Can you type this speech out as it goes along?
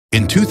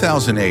In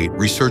 2008,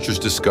 researchers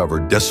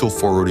discovered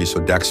Desulforudis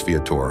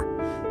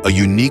Audaxviator, a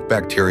unique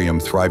bacterium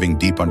thriving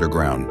deep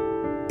underground.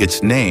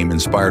 Its name,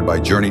 inspired by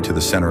Journey to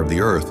the Center of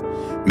the Earth,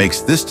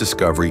 makes this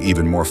discovery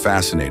even more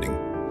fascinating.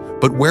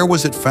 But where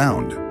was it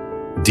found?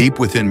 Deep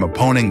within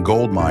Mponeng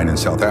Gold Mine in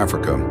South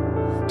Africa,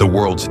 the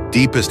world's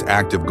deepest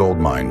active gold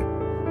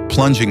mine,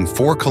 plunging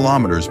 4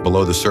 kilometers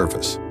below the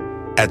surface.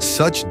 At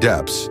such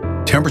depths,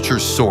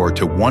 temperatures soar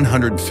to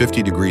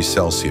 150 degrees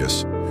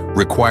Celsius,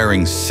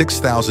 requiring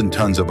 6,000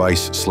 tons of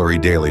ice slurry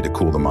daily to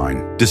cool the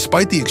mine.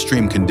 Despite the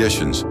extreme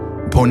conditions,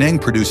 Mponeng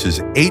produces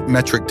 8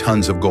 metric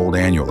tons of gold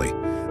annually,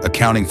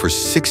 accounting for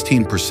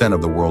 16%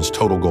 of the world's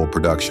total gold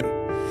production.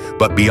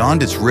 But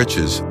beyond its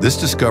riches, this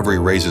discovery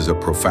raises a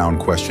profound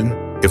question.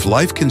 If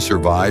life can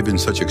survive in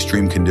such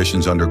extreme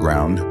conditions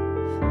underground,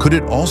 could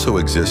it also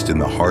exist in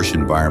the harsh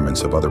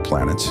environments of other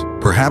planets?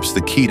 Perhaps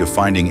the key to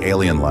finding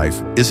alien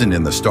life isn't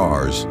in the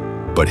stars,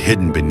 but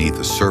hidden beneath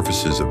the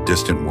surfaces of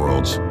distant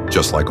worlds,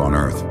 just like on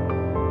Earth.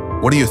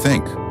 What do you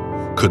think?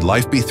 Could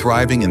life be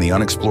thriving in the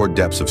unexplored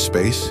depths of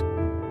space?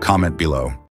 Comment below.